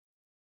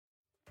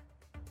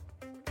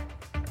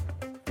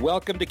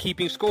Welcome to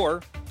Keeping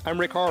Score. I'm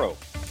Rick Horrow.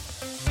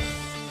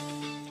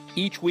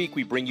 Each week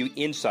we bring you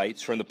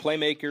insights from the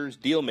playmakers,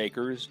 deal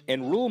makers,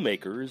 and rule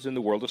makers in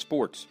the world of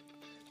sports.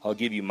 I'll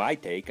give you my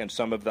take on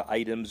some of the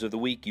items of the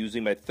week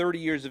using my 30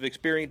 years of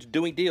experience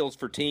doing deals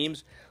for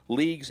teams,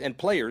 leagues, and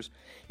players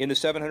in the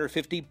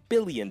 $750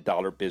 billion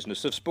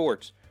business of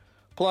sports.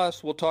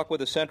 Plus, we'll talk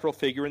with a central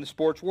figure in the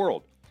sports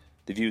world.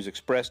 The views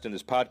expressed in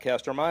this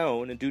podcast are my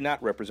own and do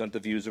not represent the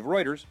views of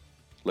Reuters.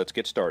 Let's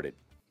get started.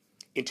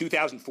 In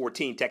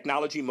 2014,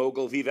 technology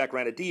mogul Vivek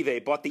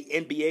Ranadive bought the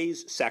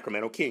NBA's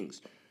Sacramento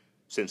Kings.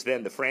 Since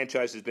then, the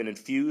franchise has been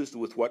infused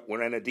with what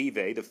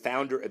Ranadive, the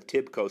founder of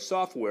Tibco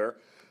Software,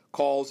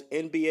 calls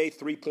NBA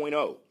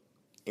 3.0.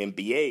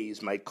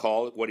 MBAs might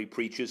call it what he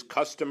preaches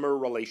customer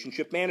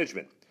relationship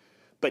management.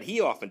 But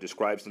he often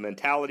describes the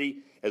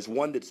mentality as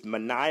one that's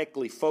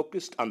maniacally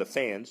focused on the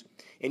fans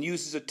and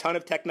uses a ton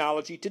of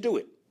technology to do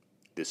it.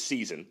 This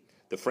season,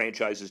 the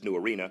franchise's new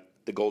arena,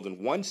 the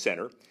Golden One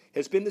Center,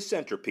 has been the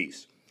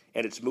centerpiece,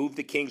 and it's moved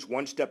the Kings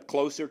one step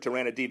closer to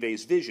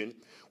Ranadive's vision,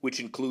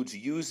 which includes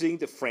using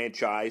the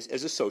franchise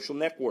as a social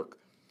network.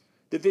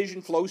 The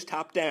vision flows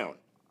top down,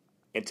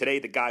 and today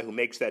the guy who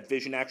makes that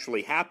vision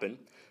actually happen,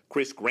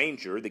 Chris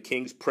Granger, the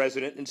Kings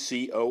president and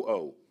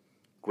COO.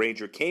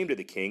 Granger came to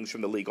the Kings from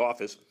the league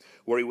office,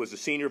 where he was the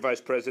senior vice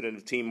president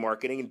of team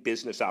marketing and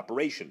business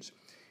operations.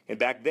 And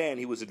back then,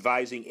 he was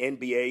advising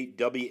NBA,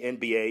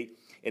 WNBA,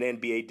 and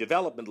NBA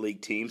Development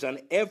League teams on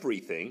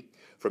everything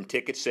from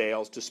ticket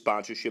sales to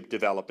sponsorship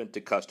development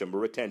to customer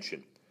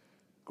retention.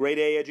 Grade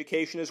A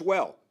education as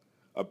well,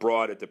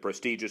 abroad at the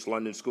prestigious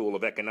London School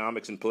of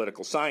Economics and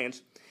Political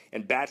Science,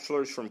 and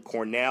bachelors from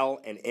Cornell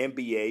and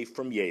MBA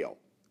from Yale.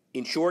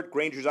 In short,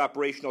 Granger's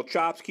operational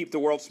chops keep the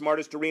world's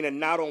smartest arena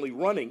not only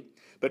running,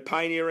 but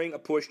pioneering a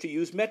push to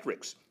use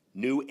metrics,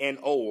 new and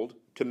old,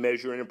 to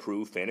measure and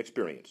improve fan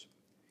experience.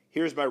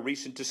 Here's my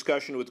recent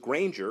discussion with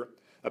Granger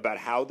about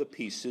how the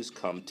pieces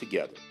come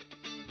together.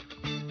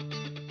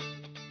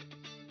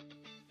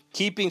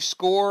 Keeping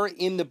score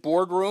in the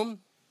boardroom,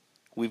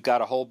 we've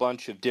got a whole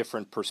bunch of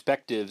different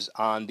perspectives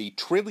on the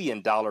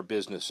trillion-dollar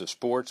business of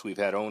sports. We've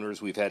had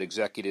owners, we've had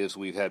executives,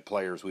 we've had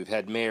players, we've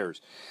had mayors.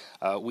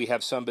 We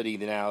have somebody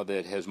now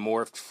that has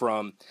morphed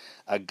from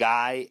a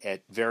guy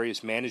at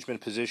various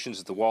management positions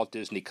at the Walt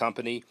Disney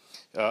Company,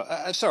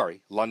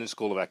 London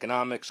School of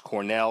Economics,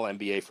 Cornell,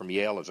 MBA from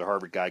Yale, as a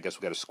Harvard guy. I guess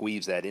we've got to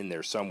squeeze that in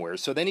there somewhere.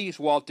 So then he's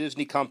Walt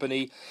Disney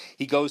Company,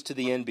 he goes to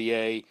the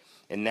NBA,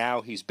 and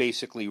now he's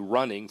basically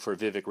running for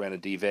Vivek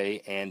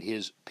Ranadive and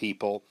his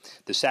people.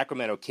 The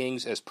Sacramento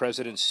Kings as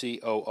president,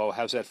 COO.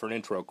 How's that for an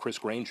intro? Chris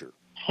Granger.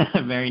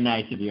 Very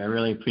nice of you. I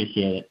really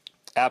appreciate it.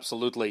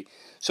 Absolutely.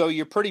 So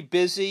you're pretty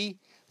busy.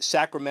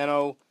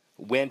 Sacramento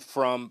went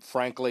from,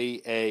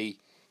 frankly, a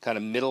kind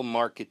of middle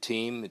market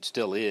team. It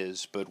still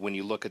is, but when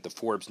you look at the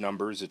Forbes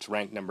numbers, it's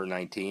ranked number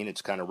 19.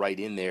 It's kind of right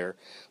in there.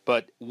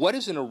 But what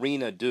does an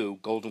arena do,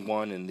 Golden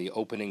One, and the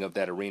opening of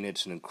that arena?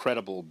 It's an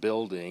incredible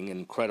building,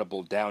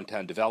 incredible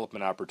downtown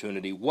development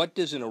opportunity. What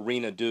does an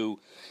arena do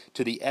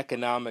to the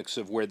economics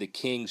of where the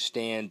Kings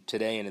stand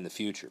today and in the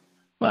future?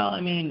 Well,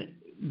 I mean,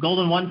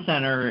 Golden One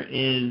Center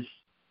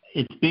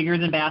it's bigger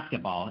than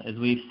basketball. As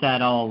we've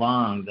said all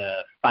along,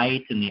 the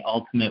fight and the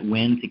ultimate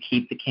win to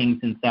keep the Kings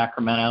in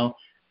Sacramento,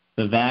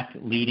 Vivek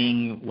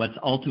leading what's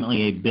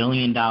ultimately a $1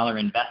 billion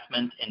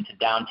investment into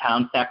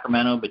downtown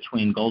Sacramento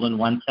between Golden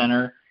One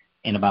Center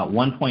and about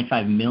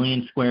 1.5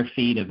 million square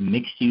feet of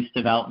mixed-use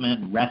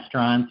development,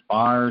 restaurants,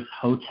 bars,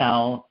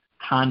 hotel,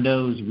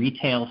 condos,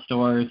 retail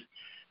stores.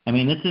 I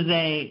mean, this is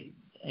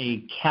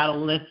a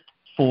catalyst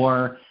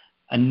for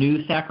a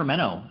new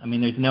Sacramento. I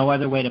mean, there's no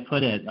other way to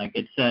put it. Like,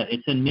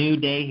 it's a new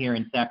day here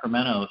in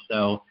Sacramento.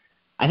 So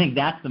I think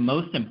that's the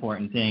most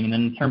important thing. And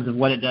then in terms of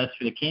what it does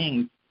for the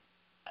Kings,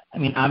 I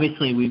mean,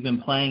 obviously we've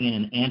been playing in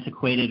an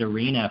antiquated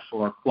arena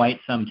for quite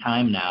some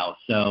time now.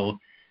 So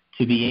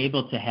to be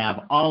able to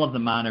have all of the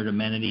modern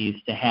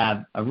amenities, to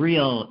have a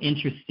real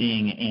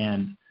interesting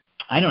and,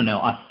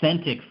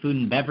 authentic food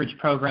and beverage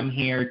program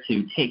here,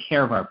 to take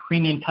care of our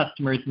premium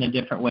customers in a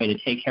different way, to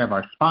take care of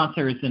our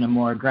sponsors in a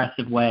more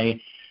aggressive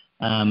way,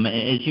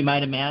 as you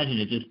might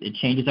imagine, it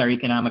changes our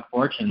economic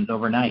fortunes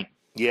overnight.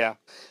 Yeah.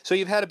 So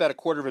you've had about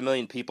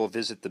 250,000 people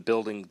visit the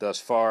building thus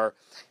far.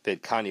 You've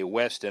had Kanye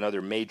West and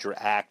other major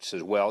acts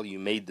as well. You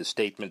made the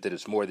statement that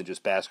it's more than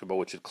just basketball,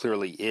 which it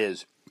clearly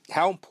is.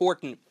 How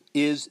important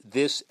is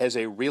this as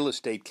a real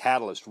estate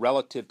catalyst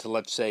relative to,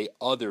 let's say,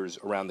 others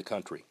around the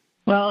country?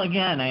 Well,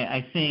 again,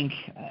 I think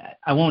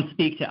I won't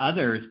speak to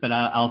others, but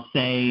I'll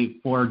say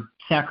for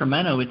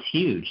Sacramento, it's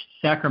huge.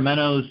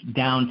 Sacramento's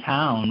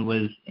downtown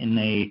was in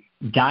a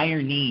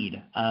dire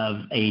need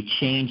of a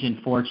change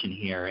in fortune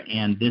here,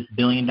 and this $1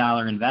 billion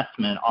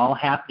investment, all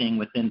happening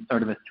within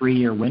sort of a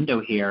 3-year window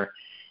here,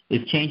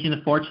 is changing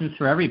the fortunes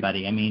for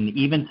everybody. I mean,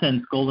 even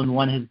since Golden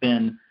One has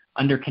been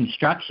under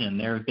construction,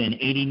 there have been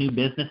 80 new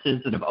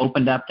businesses that have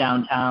opened up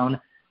downtown.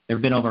 There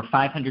have been over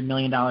 $500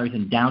 million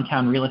in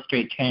downtown real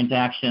estate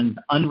transactions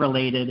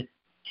unrelated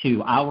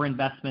to our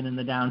investment in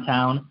the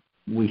downtown.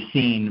 We've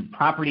seen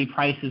property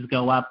prices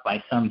go up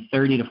by some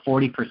 30 to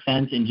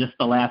 40% in just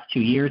the last 2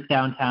 years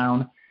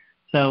downtown.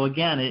 So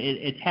again,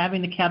 it's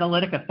having the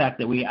catalytic effect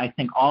that I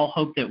think all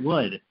hoped it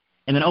would.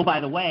 And then, oh, by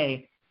the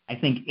way, I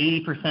think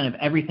 80% of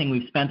everything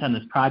we've spent on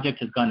this project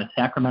has gone to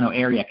Sacramento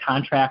area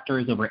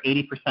contractors. Over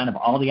 80% of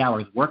all the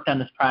hours worked on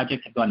this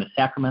project have gone to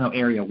Sacramento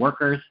area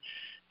workers.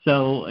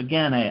 So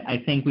again, I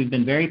think we've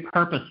been very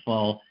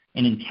purposeful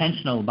and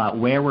intentional about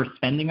where we're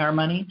spending our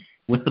money,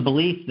 with the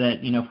belief that,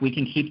 if we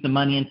can keep the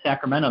money in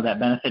Sacramento, that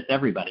benefits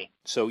everybody.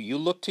 So you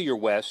look to your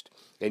west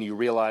and you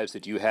realize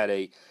that you had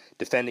a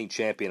defending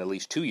champion at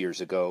least 2 years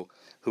ago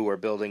who are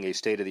building a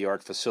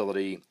state-of-the-art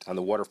facility on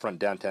the waterfront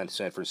downtown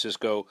San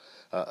Francisco,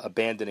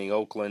 abandoning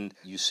Oakland.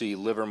 You see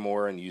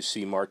Livermore and you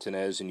see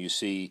Martinez and you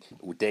see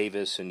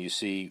Davis and you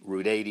see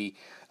Route 80.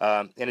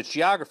 And its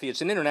geography,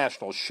 it's an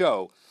international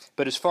show,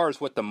 but as far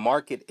as what the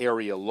market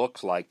area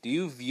looks like, do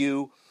you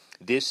view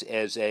this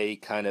as a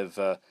kind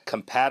of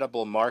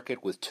compatible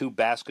market with two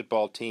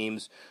basketball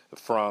teams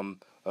from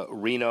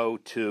Reno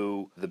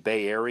to the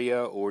Bay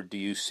Area, or do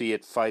you see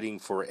it fighting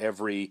for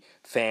every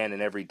fan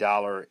and every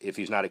dollar? If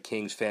he's not a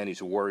Kings fan, he's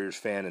a Warriors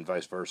fan, and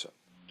vice versa?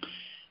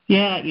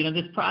 Yeah,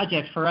 this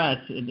project for us,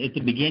 at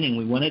the beginning,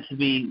 we want it to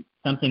be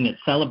something that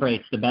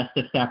celebrates the best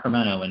of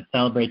Sacramento and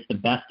celebrates the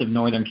best of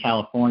Northern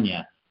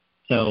California.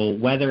 So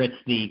whether it's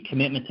the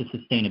commitment to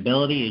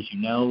sustainability, as you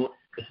know,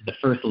 this is the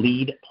first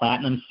LEED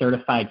Platinum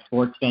certified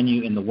sports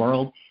venue in the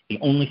world, the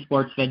only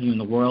sports venue in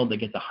the world that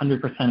gets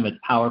 100% of its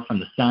power from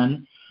the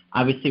sun.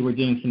 Obviously, we're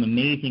doing some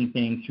amazing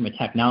things from a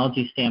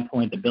technology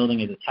standpoint. The building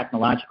is a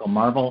technological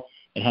marvel.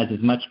 It has as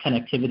much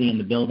connectivity in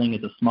the building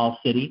as a small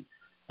city.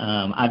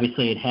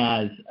 Obviously, it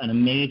has an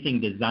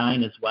amazing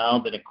design as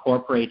well that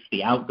incorporates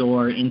the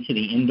outdoor into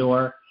the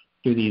indoor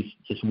through these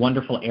just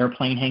wonderful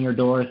airplane hangar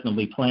doors. And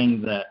we'll be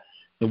playing the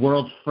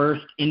world's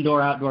first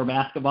indoor-outdoor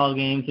basketball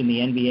games in the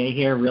NBA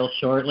here real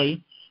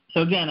shortly.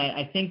 So again,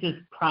 I think this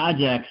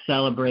project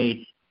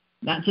celebrates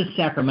not just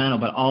Sacramento,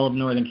 but all of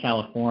Northern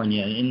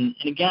California. And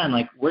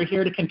again, we're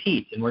here to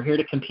compete, and we're here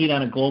to compete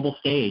on a global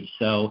stage.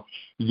 So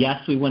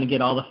yes, we want to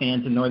get all the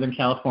fans in Northern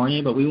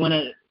California, but we want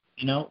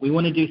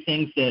to do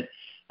things that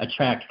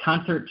attract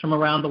concerts from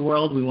around the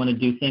world. We want to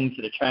do things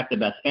that attract the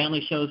best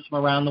family shows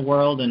from around the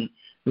world, and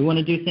we want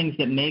to do things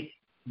that make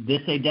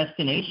this a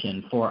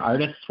destination for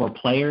artists, for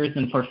players,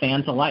 and for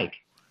fans alike.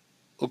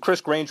 Well,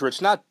 Chris Granger,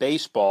 it's not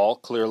baseball,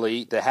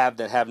 clearly. The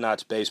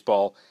have-nots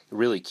baseball, a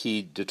really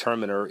key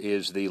determiner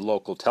is the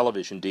local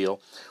television deal.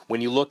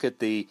 When you look at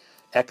the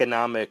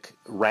economic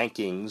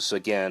rankings,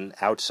 again,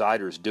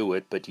 outsiders do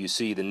it, but you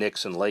see the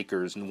Knicks and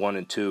Lakers in 1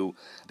 and 2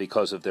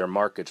 because of their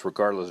markets,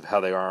 regardless of how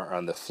they are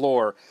on the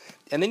floor.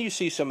 And then you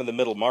see some of the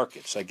middle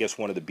markets. I guess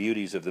one of the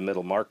beauties of the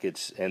middle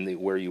markets and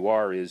where you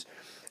are is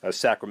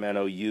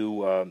Sacramento,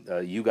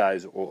 you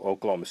guys,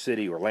 Oklahoma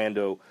City,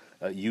 Orlando,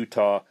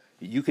 Utah.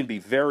 You can be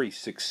very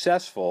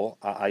successful,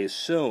 I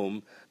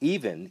assume,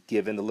 even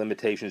given the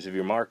limitations of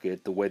your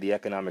market, the way the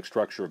economic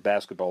structure of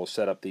basketball is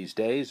set up these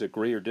days.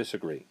 Agree or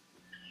disagree?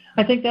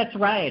 I think that's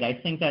right. I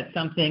think that's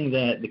something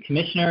that the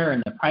commissioner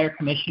and the prior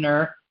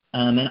commissioner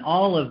and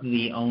all of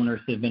the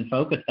owners have been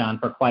focused on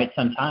for quite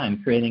some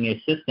time, creating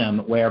a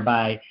system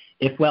whereby,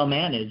 if well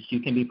managed, you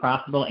can be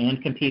profitable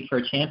and compete for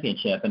a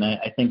championship. And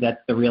I think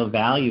that's the real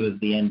value of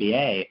the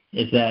NBA,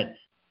 is that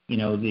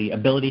the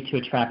ability to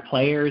attract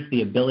players,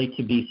 the ability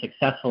to be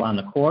successful on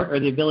the court, or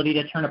the ability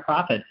to turn a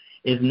profit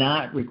is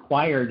not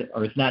required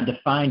or is not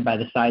defined by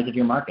the size of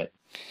your market.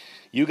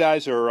 You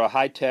guys are a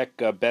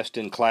high-tech,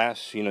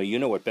 best-in-class. You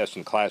know what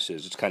best-in-class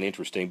is. It's kind of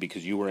interesting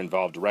because you were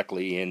involved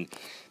directly in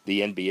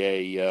the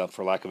NBA,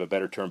 for lack of a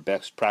better term,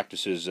 best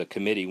practices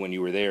committee when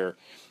you were there.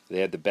 They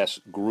had the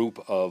best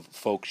group of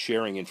folks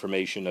sharing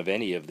information of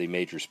any of the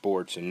major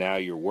sports, and now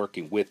you're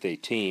working with a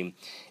team,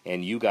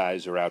 and you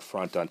guys are out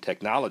front on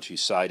technology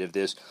side of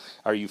this.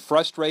 Are you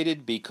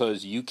frustrated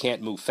because you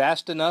can't move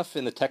fast enough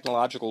in the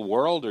technological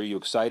world, or are you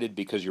excited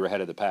because you're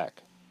ahead of the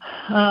pack?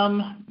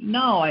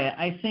 No,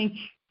 I think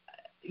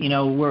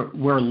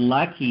we're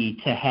lucky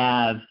to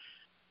have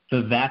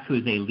Vivek, who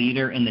is a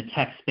leader in the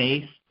tech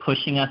space,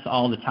 pushing us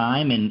all the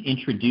time and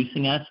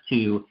introducing us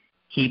to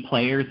key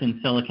players in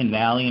Silicon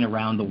Valley and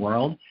around the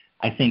world.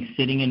 I think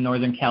sitting in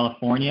Northern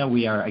California,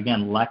 we are,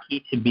 again,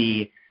 lucky to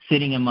be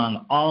sitting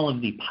among all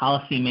of the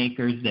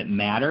policymakers that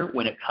matter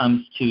when it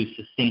comes to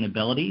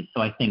sustainability.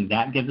 So I think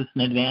that gives us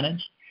an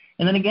advantage.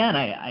 And then again,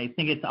 I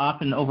think it's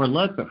often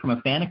overlooked, but from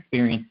a fan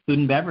experience, food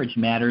and beverage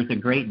matters a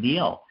great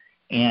deal.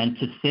 And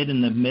to sit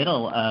in the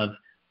middle of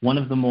one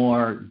of the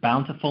more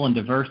bountiful and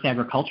diverse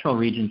agricultural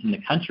regions in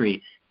the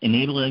country,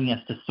 enabling us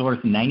to source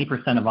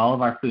 90% of all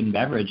of our food and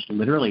beverage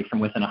literally from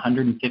within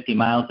 150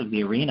 miles of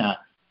the arena,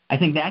 I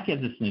think that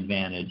gives us an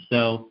advantage.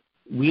 So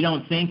we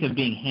don't think of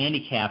being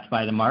handicapped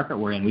by the market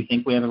we're in. We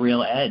think we have a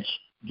real edge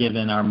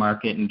given our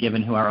market and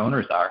given who our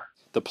owners are.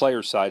 the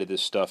player side of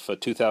this stuff.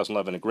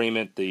 2011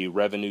 agreement, the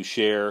revenue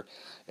share,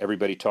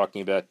 everybody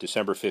talking about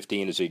December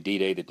 15 as a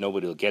D-Day that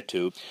nobody will get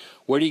to.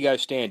 Where do you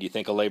guys stand? Do you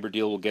think a labor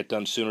deal will get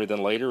done sooner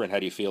than later, and how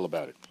do you feel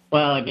about it?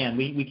 Well, again,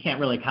 we can't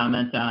really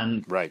comment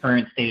on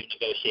current state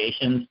of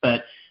negotiations,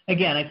 but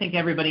again, I think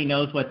everybody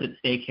knows what's at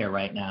stake here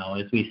right now.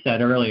 As we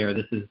said earlier,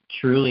 this is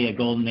truly a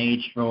golden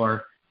age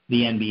for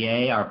the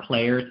NBA. Our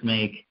players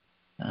make,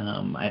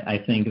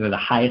 I think, they're the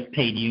highest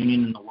paid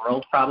union in the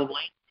world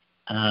probably,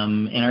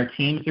 and our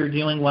teams are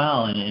doing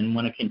well and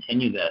want to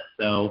continue this.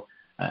 So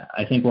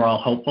I think we're all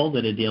hopeful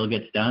that a deal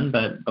gets done,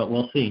 but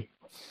we'll see.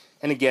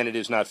 And again, it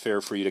is not fair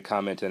for you to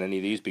comment on any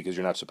of these because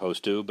you're not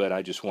supposed to, but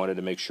I just wanted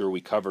to make sure we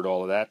covered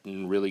all of that,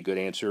 and really good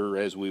answer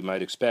as we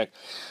might expect.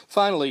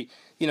 Finally,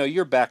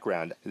 your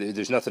background,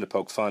 there's nothing to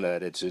poke fun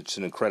at. It's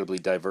an incredibly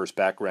diverse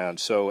background.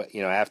 So,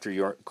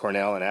 after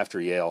Cornell and after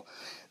Yale,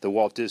 the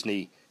Walt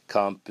Disney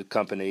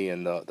Company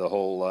and the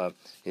whole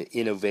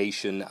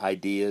innovation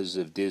ideas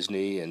of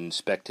Disney and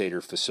spectator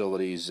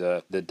facilities,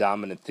 the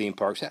dominant theme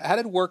parks. How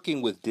did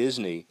working with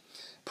Disney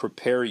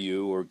prepare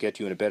you or get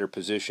you in a better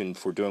position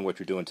for doing what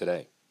you're doing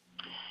today?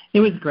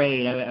 It was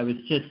great. I was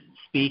just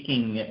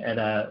speaking at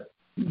a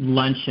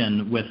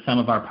luncheon with some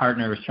of our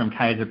partners from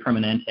Kaiser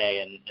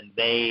Permanente, and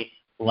they,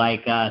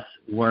 like us,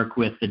 work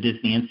with the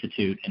Disney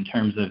Institute in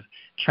terms of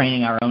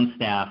training our own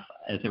staff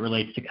as it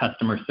relates to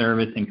customer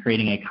service and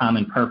creating a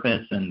common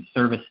purpose and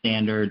service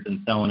standards and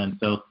so on and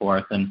so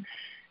forth. And,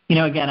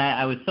 again,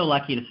 I was so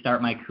lucky to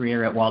start my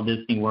career at Walt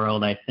Disney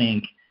World. I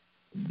think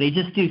they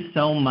just do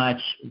so much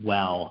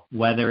well,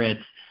 whether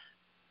it's,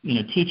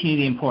 teaching you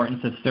the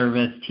importance of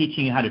service,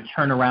 teaching you how to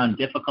turn around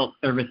difficult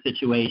service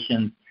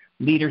situations,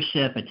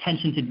 leadership,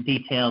 attention to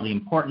detail, the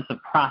importance of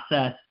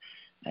process.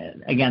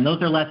 Again,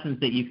 those are lessons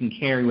that you can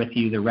carry with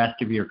you the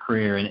rest of your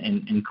career.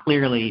 And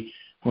clearly,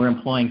 we're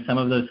employing some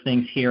of those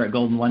things here at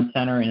Golden One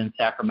Center and in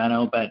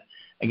Sacramento. But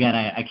again,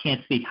 I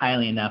can't speak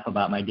highly enough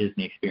about my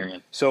Disney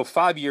experience. So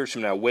 5 years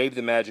from now, wave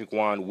the magic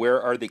wand.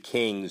 Where are the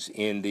Kings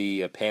in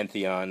the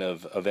pantheon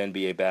of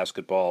NBA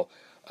basketball,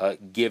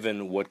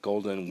 given what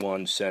Golden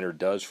One Center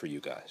does for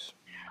you guys?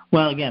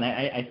 Well, again,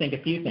 I think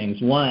a few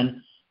things.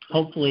 One,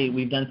 hopefully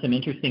we've done some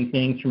interesting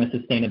things from a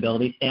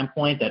sustainability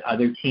standpoint that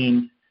other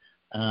teams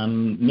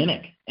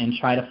mimic and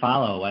try to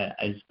follow.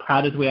 As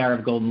proud as we are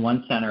of Golden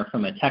One Center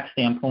from a tech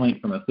standpoint,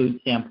 from a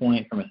food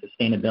standpoint, from a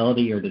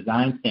sustainability or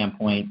design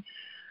standpoint,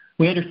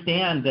 we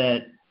understand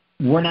that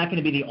we're not going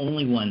to be the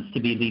only ones to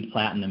be LEED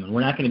Platinum, and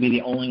we're not going to be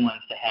the only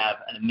ones to have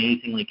an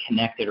amazingly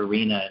connected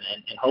arena.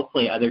 And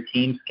hopefully other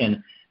teams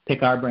can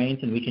pick our brains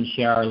and we can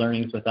share our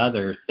learnings with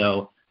others.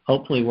 So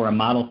hopefully we're a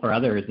model for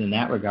others in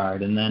that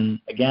regard. And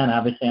then, again,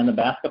 obviously on the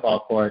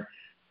basketball court,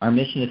 our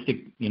mission is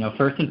to,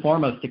 first and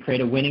foremost, to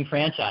create a winning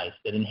franchise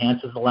that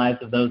enhances the lives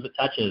of those it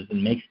touches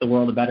and makes the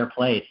world a better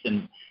place.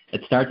 And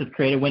it starts with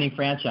create a winning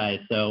franchise.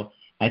 So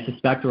I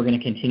suspect we're going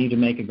to continue to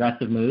make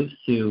aggressive moves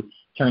to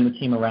turn the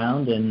team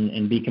around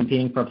and be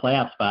competing for a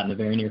playoff spot in the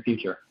very near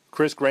future.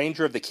 Chris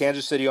Granger of the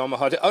Kansas City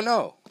Omaha. Oh,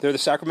 no, they're the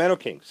Sacramento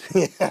Kings.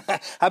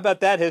 How about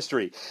that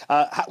history?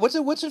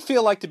 What's it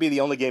feel like to be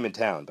the only game in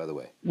town, by the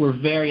way? We're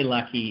very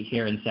lucky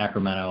here in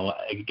Sacramento.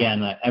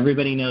 Again,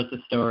 everybody knows the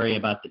story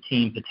about the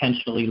team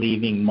potentially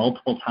leaving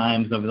multiple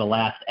times over the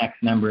last X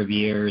number of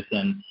years,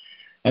 and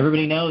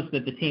everybody knows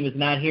that the team is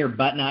not here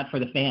but not for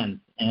the fans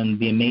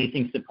and the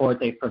amazing support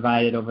they've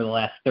provided over the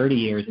last 30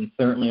 years and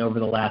certainly over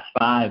the last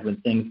 5 when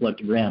things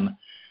looked grim.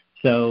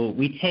 So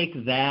we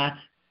take that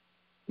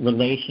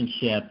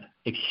relationship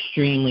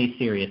extremely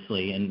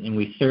seriously, and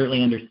we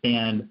certainly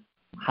understand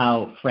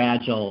how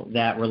fragile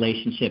that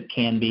relationship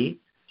can be.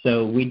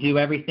 So we do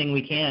everything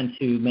we can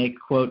to make,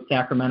 quote,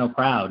 Sacramento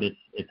proud.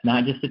 It's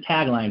not just a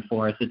tagline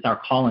for us, it's our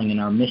calling and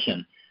our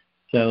mission.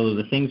 So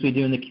the things we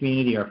do in the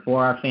community are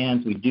for our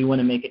fans. We do want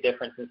to make a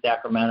difference in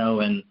Sacramento,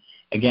 and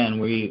again,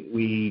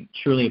 we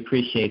truly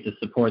appreciate the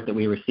support that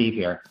we receive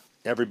here.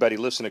 Everybody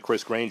listen to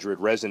Chris Granger. It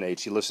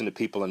resonates. You listen to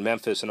people in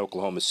Memphis and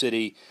Oklahoma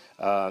City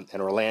and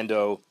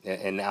Orlando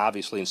and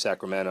obviously in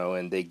Sacramento,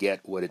 and they get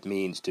what it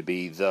means to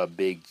be the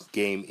big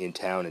game in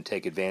town and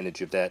take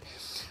advantage of that.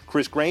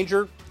 Chris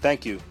Granger,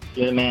 thank you.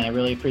 You're the man. I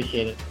really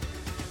appreciate it.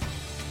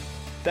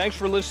 Thanks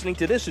for listening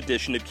to this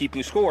edition of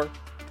Keeping Score.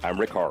 I'm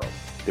Rick Horrow.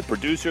 The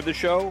producer of the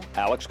show,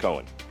 Alex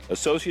Cohen.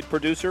 Associate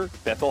producer,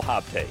 Bethel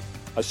Habte.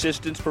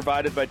 Assistance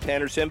provided by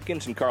Tanner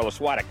Simpkins and Carlos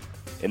Waddick.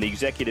 And the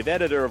executive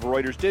editor of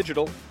Reuters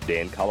Digital,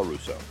 Dan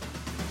Colarusso.